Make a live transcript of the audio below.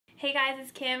Hey guys,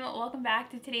 it's Kim. Welcome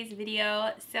back to today's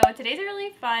video. So today's a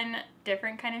really fun,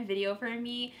 different kind of video for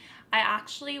me. I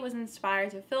actually was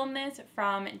inspired to film this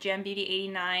from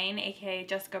JamBeauty89, aka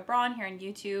Jessica Braun here on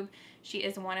YouTube. She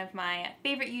is one of my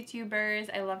favorite YouTubers.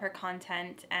 I love her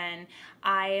content and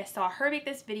I saw her make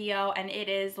this video, and it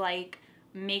is like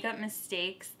makeup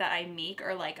mistakes that I make,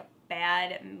 or like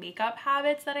bad makeup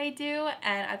habits that I do,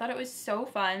 and I thought it was so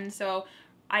fun. So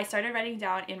I started writing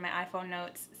down in my iPhone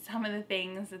notes some of the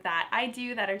things that I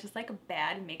do that are just like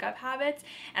bad makeup habits,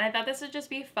 and I thought this would just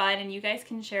be fun, and you guys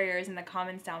can share yours in the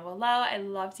comments down below. I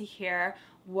love to hear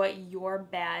what your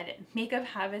bad makeup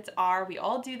habits are. We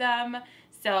all do them,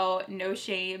 so no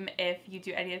shame if you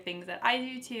do any of the things that I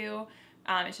do too.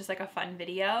 It's just like a fun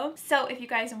video. So if you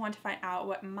guys want to find out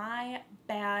what my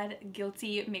bad,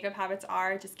 guilty makeup habits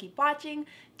are, just keep watching.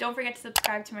 Don't forget to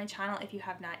subscribe to my channel if you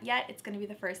have not yet. It's going to be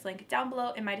the first link down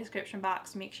below in my description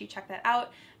box. Make sure you check that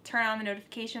out. Turn on the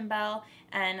notification bell,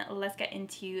 and let's get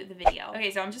into the video.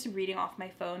 Okay, so I'm just reading off my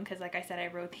phone because, like I said, I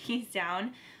wrote these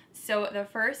down. So the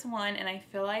first one, and I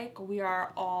feel like we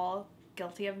are all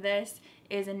guilty of this,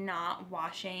 is not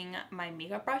washing my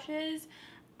makeup brushes.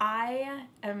 I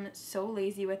am so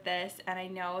lazy with this, and I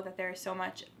know that there's so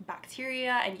much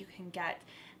bacteria and you can get,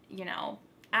 you know,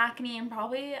 acne, and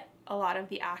probably a lot of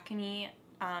the acne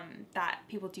that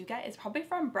people do get is probably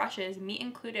from brushes, me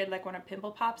included. Like when a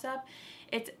pimple pops up,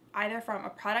 it's either from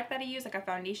a product that I use, like a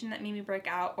foundation that made me break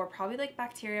out, or probably like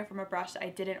bacteria from a brush that I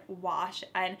didn't wash.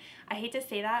 And I hate to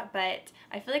say that, but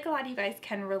I feel like a lot of you guys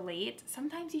can relate.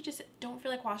 Sometimes you just don't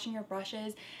feel like washing your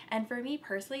brushes, and for me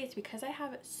personally, it's because I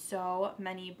have so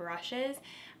many brushes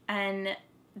and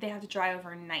they have to dry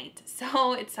overnight.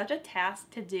 So it's such a task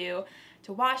to do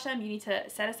to wash them. You need to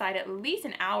set aside at least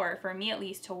an hour, for me at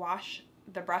least, to wash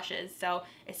the brushes. So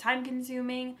it's time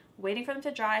consuming waiting for them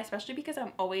to dry, especially because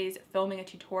I'm always filming a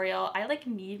tutorial. I like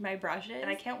need my brushes, and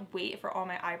I can't wait for all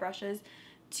my eye brushes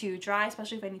to dry,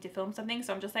 especially if I need to film something.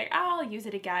 So I'm just like, oh, I'll use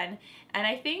it again. And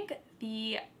I think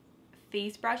the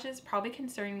face brushes probably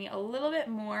concern me a little bit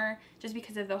more just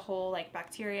because of the whole like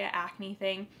bacteria, acne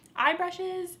thing. Eye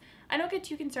brushes, I don't get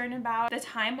too concerned about. The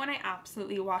time when I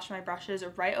absolutely wash my brushes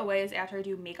right away is after I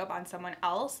do makeup on someone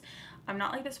else. I'm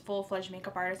not like this full-fledged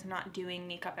makeup artist. I'm not doing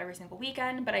makeup every single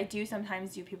weekend, but I do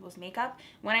sometimes do people's makeup.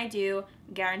 When I do,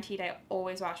 guaranteed I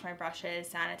always wash my brushes,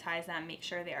 sanitize them, make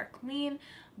sure they are clean.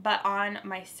 But on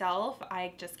myself,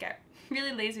 I just get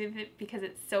really lazy with it because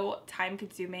it's so time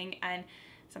consuming, and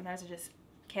sometimes I just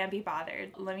can't be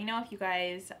bothered. Let me know if you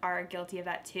guys are guilty of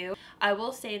that too. I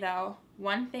will say though,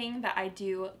 one thing that I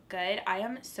do good, I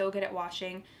am so good at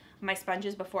washing my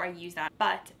sponges before I use them.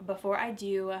 But before I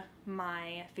do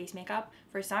my face makeup,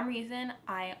 for some reason,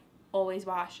 I always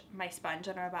wash my sponge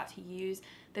that I'm about to use.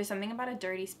 There's something about a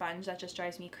dirty sponge that just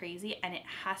drives me crazy, and it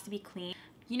has to be clean.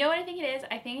 You know what I think it is?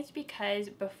 I think it's because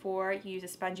before you use a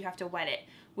sponge, you have to wet it,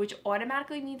 which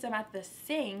automatically means I'm at the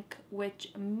sink, which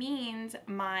means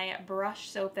my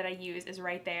brush soap that I use is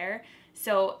right there.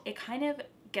 So it kind of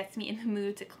gets me in the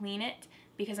mood to clean it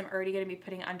because I'm already going to be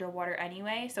putting it underwater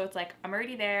anyway. So it's like, I'm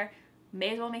already there.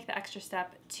 May as well make the extra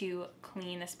step to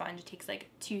clean the sponge. It takes like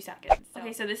 2 seconds.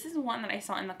 Okay, so this is one that I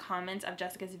saw in the comments of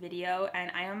Jessica's video,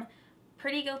 and I am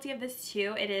pretty guilty of this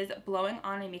too. It is blowing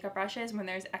on my makeup brushes when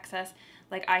there's excess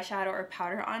like eyeshadow or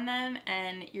powder on them,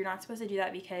 and you're not supposed to do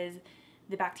that because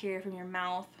the bacteria from your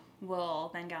mouth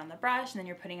will then get on the brush and then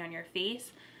you're putting on your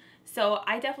face. So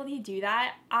I definitely do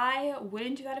that. I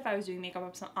wouldn't do that if I was doing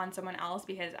makeup on someone else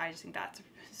because I just think that's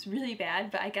really bad.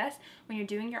 But I guess when you're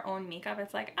doing your own makeup,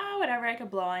 it's like, oh, whatever, I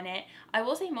could blow on it. I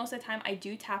will say most of the time I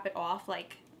do tap it off,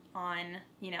 like on,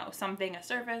 you know, something, a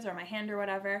surface or my hand or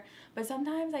whatever. But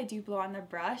sometimes I do blow on the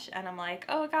brush and I'm like,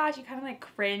 oh gosh, you kind of like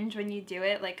cringe when you do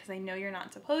it, like, because I know you're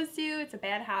not supposed to. It's a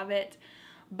bad habit.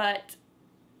 But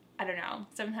I don't know.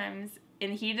 Sometimes in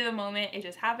the heat of the moment, it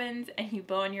just happens and you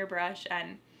blow on your brush,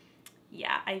 and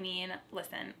yeah, I mean,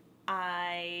 listen,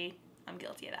 I'm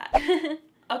guilty of that.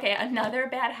 Okay, another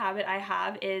bad habit I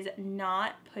have is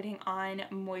not putting on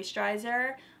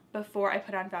moisturizer before I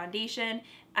put on foundation,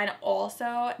 and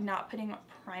also not putting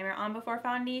primer on before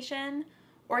foundation.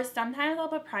 Or sometimes I'll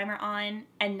put primer on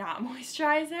and not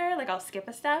moisturizer, like I'll skip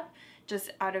a step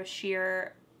just out of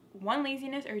sheer, one,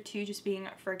 laziness, or two, just being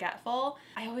forgetful.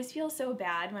 I always feel so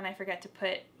bad when I forget to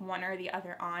put one or the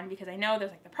other on because I know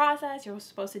there's like the process. You're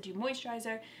supposed to do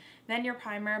moisturizer, then your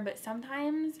primer, but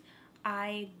sometimes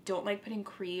I don't like putting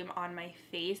cream on my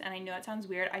face, and I know it sounds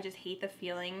weird. I just hate the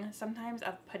feeling sometimes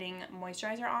of putting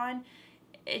moisturizer on.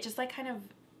 It just like kind of,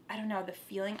 I don't know, the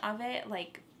feeling of it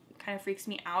like kind of freaks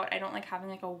me out. I don't like having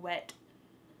like a wet,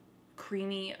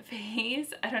 creamy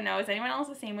face. I don't know. Is anyone else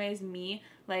the same way as me?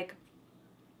 Like,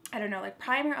 I don't know, like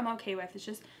primer I'm okay with. It's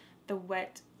just the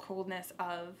wet coldness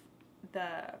of the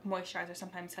moisturizer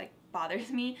sometimes like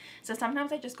bothers me. So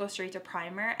sometimes I just go straight to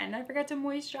primer and I forget to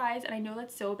moisturize, and I know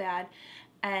that's so bad.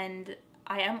 And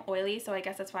I am oily, so I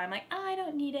guess that's why I'm like, oh, I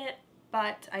don't need it.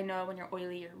 But I know when you're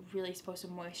oily, you're really supposed to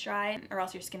moisturize, or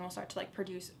else your skin will start to like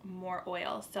produce more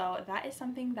oil. So that is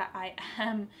something that I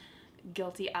am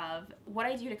guilty of. What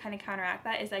I do to kind of counteract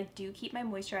that is I do keep my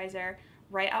moisturizer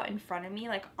right out in front of me,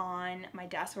 like on my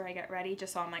desk where I get ready,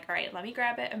 just so I'm like, all right, let me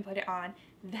grab it and put it on,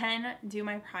 then do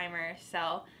my primer.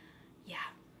 So yeah,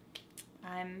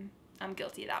 I'm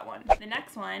guilty of that one. The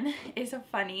next one is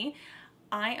funny.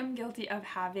 I am guilty of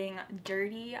having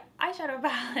dirty eyeshadow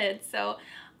palettes. So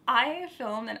I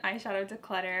filmed an eyeshadow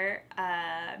declutter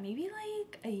maybe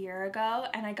like a year ago,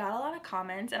 and I got a lot of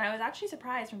comments, and I was actually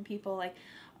surprised from people like,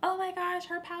 oh my gosh,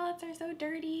 her palettes are so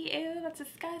dirty, ew, that's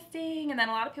disgusting. And then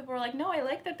a lot of people were like, no, I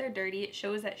like that they're dirty, it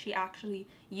shows that she actually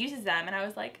uses them. And I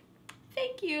was like,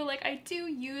 thank you, like I do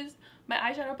use my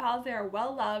eyeshadow palettes, they are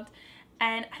well loved.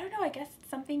 And I don't know, I guess it's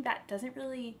something that doesn't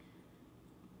really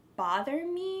bother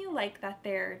me, like that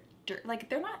they're like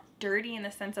they're not dirty in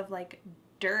the sense of like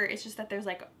dirt, it's just that there's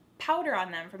like powder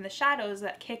on them from the shadows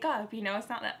that kick up, you know. It's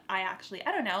not that I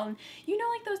don't know. And you know,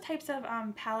 like those types of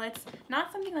palettes,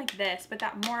 not something like this, but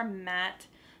that more matte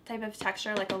type of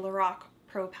texture, like a Lorac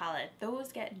Pro palette,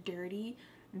 those get dirty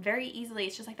very easily.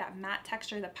 It's just like that matte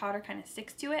texture, the powder kind of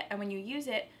sticks to it, and when you use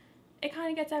it, it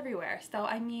kind of gets everywhere. So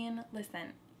I mean,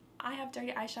 listen, I have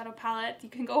dirty eyeshadow palettes.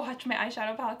 You can go watch my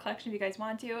eyeshadow palette collection if you guys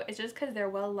want to. It's just because they're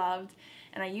well loved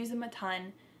and I use them a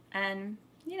ton, and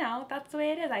you know, that's the way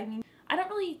it is. I mean, I don't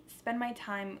really spend my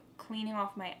time cleaning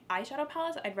off my eyeshadow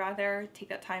palettes. I'd rather take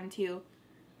that time to,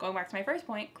 going back to my first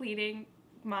point, cleaning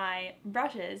my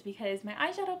brushes, because my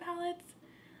eyeshadow palettes,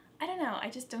 I don't know, I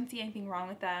just don't see anything wrong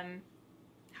with them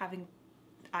having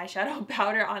eyeshadow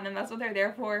powder on them. That's what they're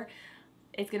there for.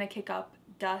 It's gonna kick up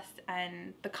dust,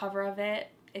 and the cover of it,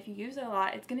 if you use it a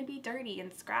lot, it's gonna be dirty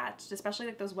and scratched, especially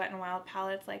like those Wet n Wild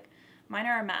palettes. Like mine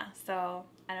are a mess. So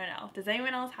I don't know, does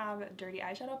anyone else have dirty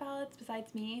eyeshadow palettes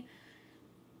besides me?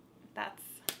 That's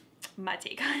my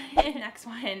take on it. Next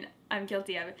one, I'm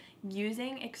guilty of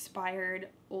using expired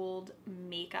old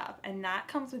makeup, and that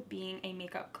comes with being a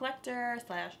makeup collector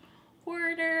slash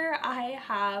hoarder. I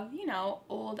have, you know,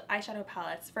 old eyeshadow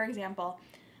palettes. For example,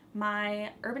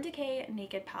 my Urban Decay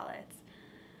Naked palettes.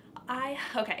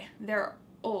 Okay, they're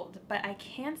old, but I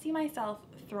can't see myself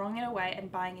throwing it away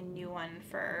and buying a new one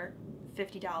for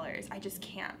 $50. I just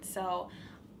can't. So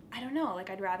I don't know, like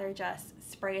I'd rather just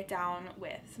spray it down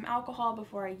with some alcohol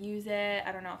before I use it.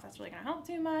 I don't know if that's really gonna help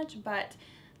too much, but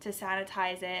to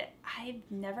sanitize it, I've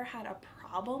never had a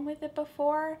problem with it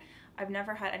before. I've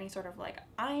never had any sort of like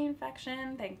eye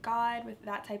infection, thank God, with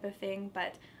that type of thing.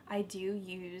 But I do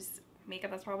use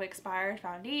makeup that's probably expired,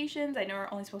 foundations. I know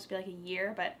are only supposed to be like a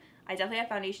year, but I definitely have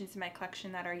foundations in my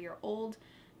collection that are a year old.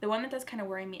 The one that does kind of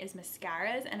worry me is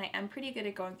mascaras, and I am pretty good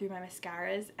at going through my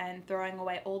mascaras and throwing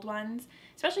away old ones,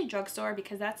 especially drugstore,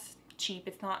 because that's cheap.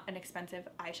 It's not an expensive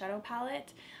eyeshadow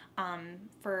palette.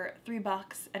 For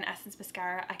 $3, an Essence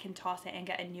mascara, I can toss it and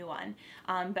get a new one.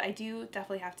 But I do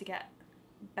definitely have to get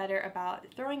better about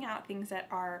throwing out things that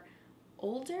are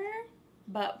older,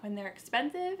 but when they're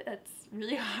expensive, it's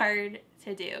really hard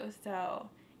to do. So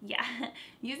yeah,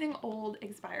 using old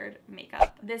expired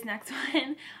makeup. This next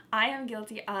one, I am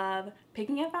guilty of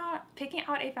picking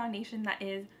out a foundation that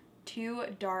is too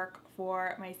dark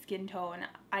for my skin tone.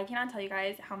 I cannot tell you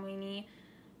guys how many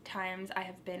times I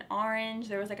have been orange.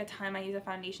 There was like a time I used a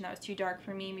foundation that was too dark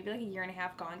for me, maybe like a year and a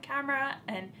half ago on camera,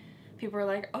 and people were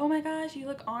like, oh my gosh, you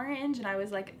look orange, and I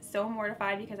was like so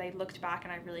mortified because I looked back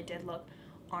and I really did look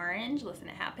orange. Listen,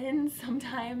 it happens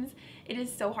sometimes. It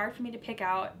is so hard for me to pick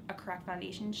out a correct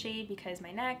foundation shade because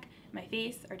my neck, my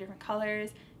face are different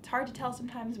colors. It's hard to tell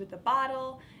sometimes with the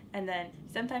bottle, and then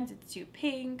sometimes it's too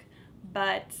pink,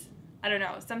 but I don't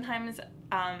know, sometimes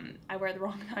I wear the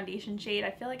wrong foundation shade.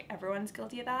 I feel like everyone's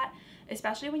guilty of that,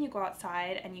 especially when you go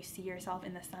outside and you see yourself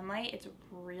in the sunlight. It's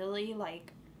really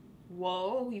like,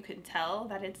 whoa, you can tell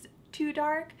that it's too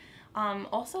dark.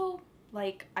 Also,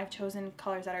 like, I've chosen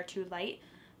colors that are too light.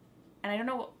 And I don't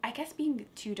know, I guess being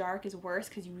too dark is worse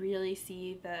because you really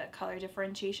see the color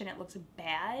differentiation. It looks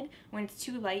bad. When it's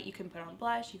too light, you can put on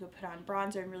blush, you can put on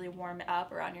bronzer and really warm it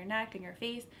up around your neck and your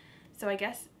face. So I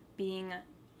guess being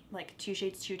like 2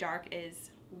 shades too dark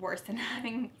is worse than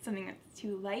having something that's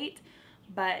too light.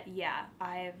 But yeah,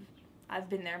 I've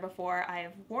been there before.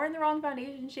 I've worn the wrong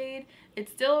foundation shade.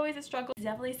 It's still always a struggle. It's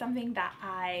definitely something that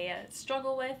I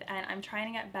struggle with, and I'm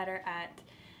trying to get better at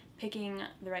picking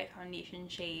the right foundation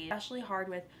shade. Especially hard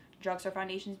with drugstore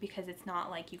foundations because it's not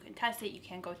like you can test it. You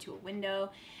can't go to a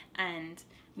window and,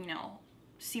 you know,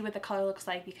 see what the color looks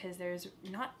like because there's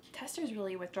not testers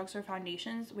really with drugstore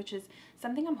foundations, which is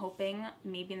something I'm hoping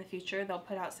maybe in the future they'll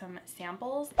put out some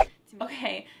samples.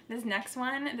 Okay, this next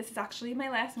one, this is actually my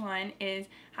last one, is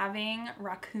having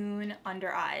raccoon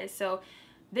under eyes. So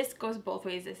this goes both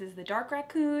ways. This is the dark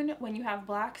raccoon when you have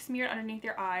black smeared underneath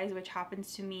your eyes, which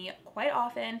happens to me quite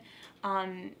often.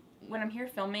 When I'm here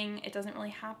filming, it doesn't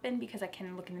really happen because I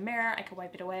can look in the mirror, I can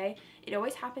wipe it away. It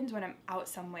always happens when I'm out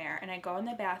somewhere and I go in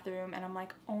the bathroom and I'm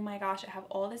like, oh my gosh, I have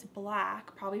all this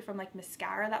black, probably from like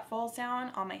mascara that falls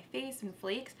down on my face and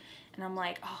flakes. And I'm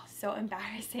like, oh, so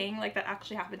embarrassing. Like that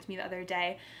actually happened to me the other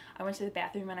day. I went to the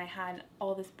bathroom and I had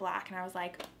all this black and I was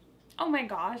like, oh my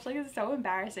gosh, like it's so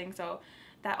embarrassing. So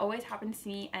that always happens to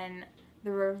me. And the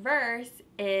reverse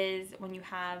is when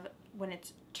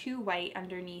it's too white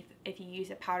underneath. If you use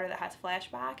a powder that has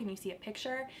flashback and you see a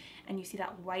picture and you see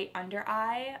that white under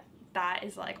eye, that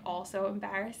is like also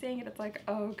embarrassing. And it's like,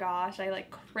 oh gosh, I like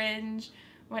cringe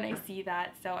when I see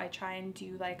that. So I try and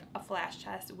do like a flash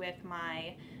test with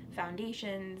my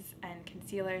foundations and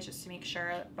concealers just to make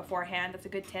sure beforehand. That's a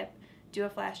good tip. Do a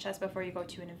flash test before you go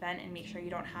to an event and make sure you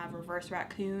don't have reverse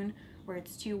raccoon where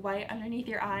it's too white underneath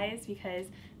your eyes, because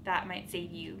that might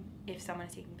save you if someone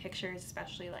is taking pictures,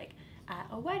 especially like at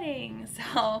a wedding.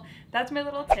 So that's my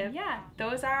little tip. Yeah,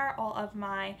 those are all of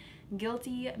my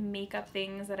guilty makeup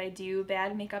things that I do,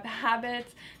 bad makeup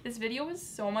habits. This video was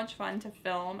so much fun to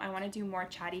film. I want to do more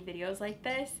chatty videos like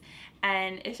this,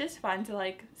 and it's just fun to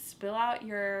like spill out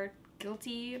your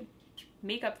guilty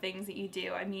makeup things that you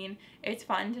do. I mean, it's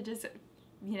fun to just,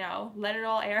 you know, let it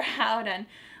all air out. And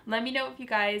let me know if you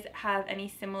guys have any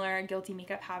similar guilty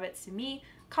makeup habits to me.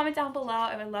 Comment down below.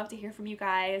 I would love to hear from you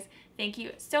guys. Thank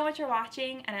you so much for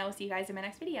watching, and I will see you guys in my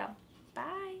next video.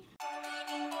 Bye!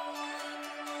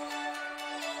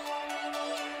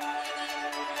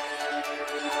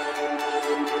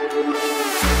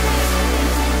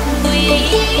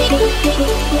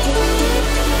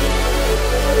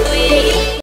 We